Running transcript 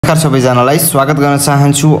नमस्कार सबैजनालाई स्वागत गर्न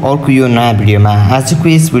चाहन्छु अर्को यो नयाँ भिडियोमा। आजको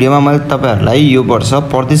यस भिडियोमा मैले तपाईहरुलाई यो वर्ष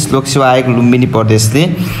प्रदेश लोकसेवा आयोग लुम्बिनी प्रदेशले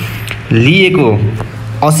लिएको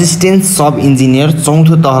असिस्टेन्ट सब इन्जिनियर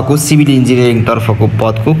चौथो तहको सिभिल इन्जिनियरिङ तर्फको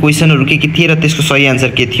पदको क्वेशनहरु के थिए र त्यसको सही आन्सर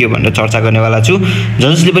के थियो भनेर चर्चा गर्नेवाला छु।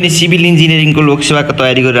 जसले पनि सिभिल इन्जिनियरिङको लोकसेवाको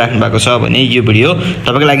तयारी गरिराख्नु भएको छ भने यो भिडियो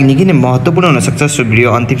तपाईको लागि निकै नै महत्त्वपूर्ण हुन सक्छ। सो भिडियो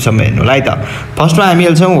अन्तिमसम्म हेर्नुला है त। फर्स्टमा हामी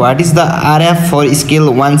हेर्छौं what is the RF for scale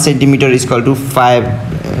 1 centimetre equal to 5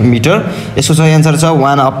 metre. यसको सही आन्सर छ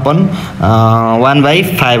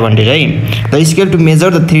 1/1/500 है। The scale to measure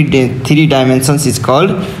the three dimensions is called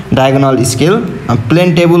diagonal scale. Plain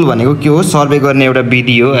table भनेको के हो? सर्वे गर्ने एउटा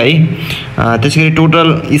विधि हो है। त्यसैगरी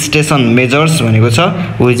टोटल स्टेसन मेजर्स भनेको छ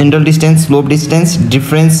होरिजोन्टल distance, slope distance,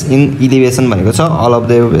 difference in elevation भनेको छ अल अफ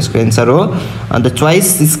द एबभ यसको आन्सर हो। The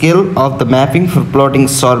choice scale of the mapping for plotting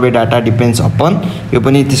survey data depends upon, यो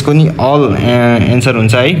पनि त्यसको नि अल आन्सर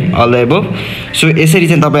हुन्छ है, अल द एबभ। सो यसरी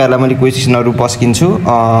चाहिँ तपाईहरुलाई मैले क्वेशनहरु पस्किन्छु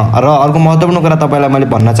र अर्को महत्त्वपूर्ण कुरा तपाईलाई मैले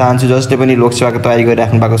भन्न चाहन्छु जसले पनि लोकसेवाको तयारी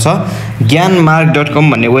गरिराख्नु भएको छ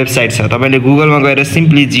gyanmark.com भन्ने वेबसाइट छ। तपाईले गुगलमा गएर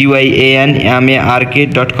सिम्पली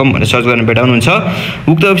gyanmark.com भनेर सर्च गर्न भेटाउनुहुन्छ।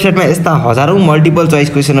 उक्त वेबसाइटमा यस्ता हजारौं मल्टिपल चोइस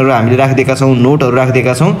क्वेशनहरु हामीले राखिदिएका छौं, नोटहरु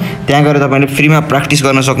राखिदिएका छौं। त्यहाँ गएर तपाईले फ्रीमा प्र्याक्टिस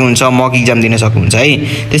गर्न सक्नुहुन्छ, मक एक्जाम दिन सक्नुहुन्छ है।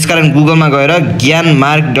 त्यसकारण गुगलमा गएर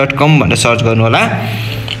gyanmark.com भनेर सर्च गर्नु होला।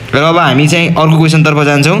 र अब हामी चाहिँ अर्को क्वेशन तर्फ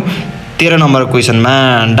जान्छौं। 13 number क्वेशनमा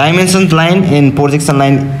dimension line and projection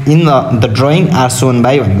line in the drying are Son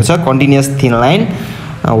by भनेको छ continuous thin line.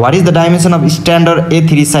 What is the dimension of standard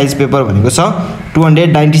A3 size paper भनेको छ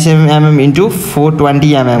 297 mm into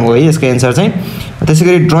 420 mm हो है यसको आन्सर चाहिँ।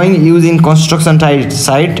 त्यसैगरी drying use in construction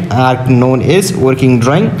site are known as working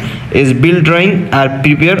drying as build drying are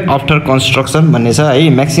prepare after construction भन्ने छ है।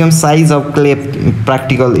 Maximum size of clay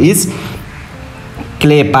particle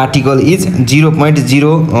is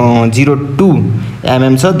 0.002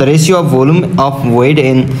 mm छ। The ratio of volume of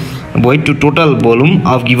void to total volume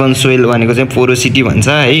of given soil भनेको चाहिँ porosity भन्छ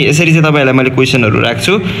है। यसरी चाहिँ तपाईहरुलाई मैले क्वेशनहरु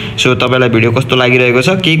राख्छु। सो तपाईलाई भिडियो कस्तो लागिरहेको छ?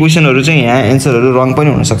 केही क्वेशनहरु चाहिँ यहाँ आन्सरहरु रङ पनि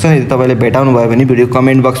हुन सक्छ। यदि तपाईले भेटाउनु भयो भने भिडियो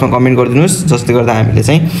कमेन्ट बक्समा कमेन्ट गरिदिनुस्, जसले गर्दा हामीले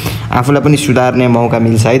चाहिँ आफुलाई पनि सुधार्ने मौका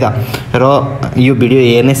मिल्छ है त। र यो भिडियो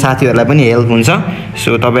हेर्ने साथीहरुलाई पनि हेल्प हुन्छ।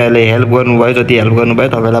 सो तपाईहरुले हेल्प गर्नुभयो, जति हेल्प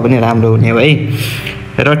गर्नुभयो तपाईलाई पनि राम्रो हुने हो है।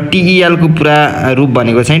 र टीईएल को पूरा रूप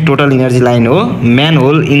भनेको चाहिँ टोटल इनर्जी लाइन हो। Man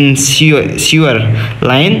whole in सिवर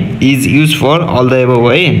line is use for all the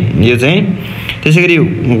above है यो चाहिँ। त्यसैगरी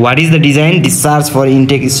what is the design discharge for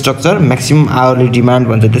intake structure maximum hourly demand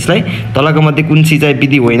भन्छ त्यसलाई। तलको मध्ये कुन सिँचाइ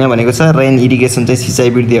विधि होइन भनेको छ रेन इरिगेसन चाहिँ सिँचाइ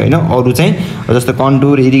विधि होइन। अरु चाहिँ जस्तो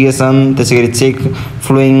कन्टुर इरिगेसन, त्यसैगरी चेक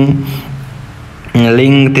फ्लोइङ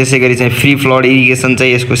लिङ्क, त्यसैगरी चाहिँ फ्री फ्लड इरिगेसन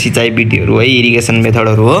चाहिँ यसको सिँचाइ विधिहरु है, इरिगेसन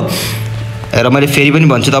मेथडहरु हो। र मैले फेरि पनि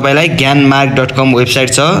भन्छु तपाईलाई gyanmark.com वेबसाइट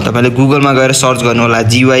छ। तपाईले गुगलमा गएर सर्च गर्नु होला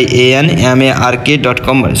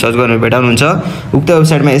gyanmark.com भनेर सर्च गर्न भेटाउनुहुन्छ। उक्त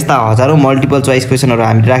वेबसाइटमा यस्ता हजारौं मल्टिपल चोइस क्वेशनहरु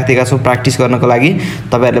हामीले राखिदिएका छौं प्र्याक्टिस गर्नको लागि।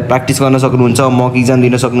 तपाईहरुले प्र्याक्टिस गर्न सक्नुहुन्छ, मक एक्जाम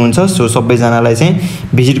दिन सक्नुहुन्छ। सो सबैजनालाई चाहिँ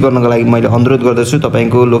भिजिट गर्नको लागि मैले अनुरोध गर्दछु।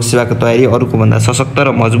 तपाईको लोकसेवाको तयारी अरुको भन्दा सशक्त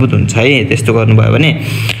र मजबुत हुन्छ है त्यस्तो गर्नुभयो भने।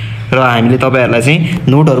 र हामीले तपाईहरुलाई चाहिँ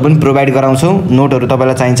नोटहरु पनि प्रोवाइड गराउँछौं। नोटहरु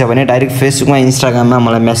तपाईलाई चाहिन्छ भने डाइरेक्ट फेसबुकमा इन्स्टाग्राममा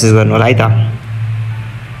मलाई मेसेज गर्नु होला है त।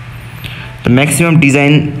 The maximum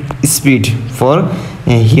design speed for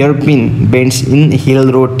hairpin बेन्ड्स in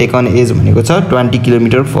hill road taken as भनेको छ 20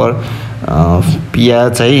 किलोमिटर फर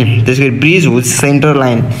पियाच है। त्यसैगरी bridge whose centre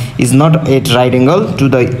line is not at right angle to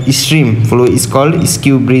the stream flow is called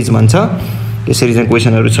skew bridge भन्छ। यसरी चाहिँ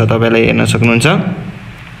क्वेशनहरु छ, तपाईलाई हेर्न सक्नुहुन्छ।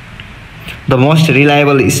 The most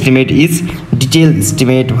reliable estimate is detailed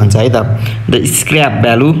estimate भन्छ है त। The scrap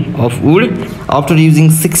value of wood after using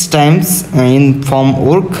 6 times in farm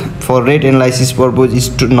work for rate analysis purpose is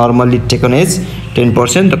normally taken as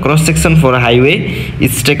 10%. The cross section for a highway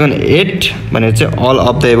is taken 8 भनेको चाहिँ all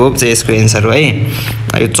of the above चाहिँ यसको answer हो है।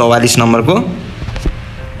 यो 44 नम्बरको।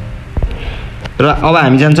 र अब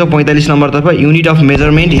हामी जान्छौं 45 नम्बर तर्फ। Unit of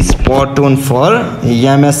measurement is per ton for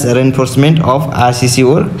MS reinforcement of RCC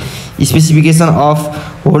work. Specification of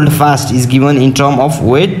hold fast is given in term of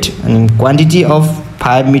weight and quantity of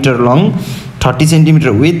 5 metre long 30 centimetre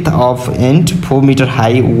width of and 4 metre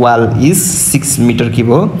high wall is 6 metre cube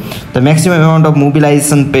हो। The maximum amount of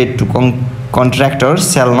mobilisation paid to contractor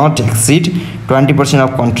sale not acid 20% of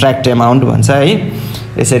contract amount भन्छ है।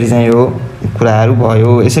 यसरी चाहिँ यो कुराहरु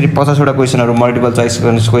भयो। यसरी 50 वटा क्वेशनहरु मल्टिपल चोइस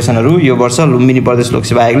क्वेशनहरु यो वर्ष लुम्बिनी प्रदेश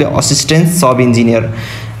लोकसेवा आयोगले असिस्टेन्ट सब इन्जिनियर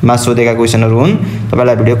मा सोधेका क्वेशनहरु हुन्।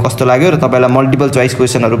 तपाईलाई भिडियो कस्तो लाग्यो र तपाईलाई मल्टिपल चोइस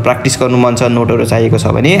क्वेशनहरु प्र्याक्टिस गर्नु मन छ, नोटहरु चाहिएको छ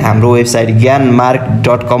भने हाम्रो वेबसाइट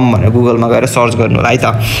gyanmark.com भनेर गुगलमा गएर सर्च गर्नु होला है त।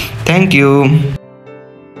 Thank you.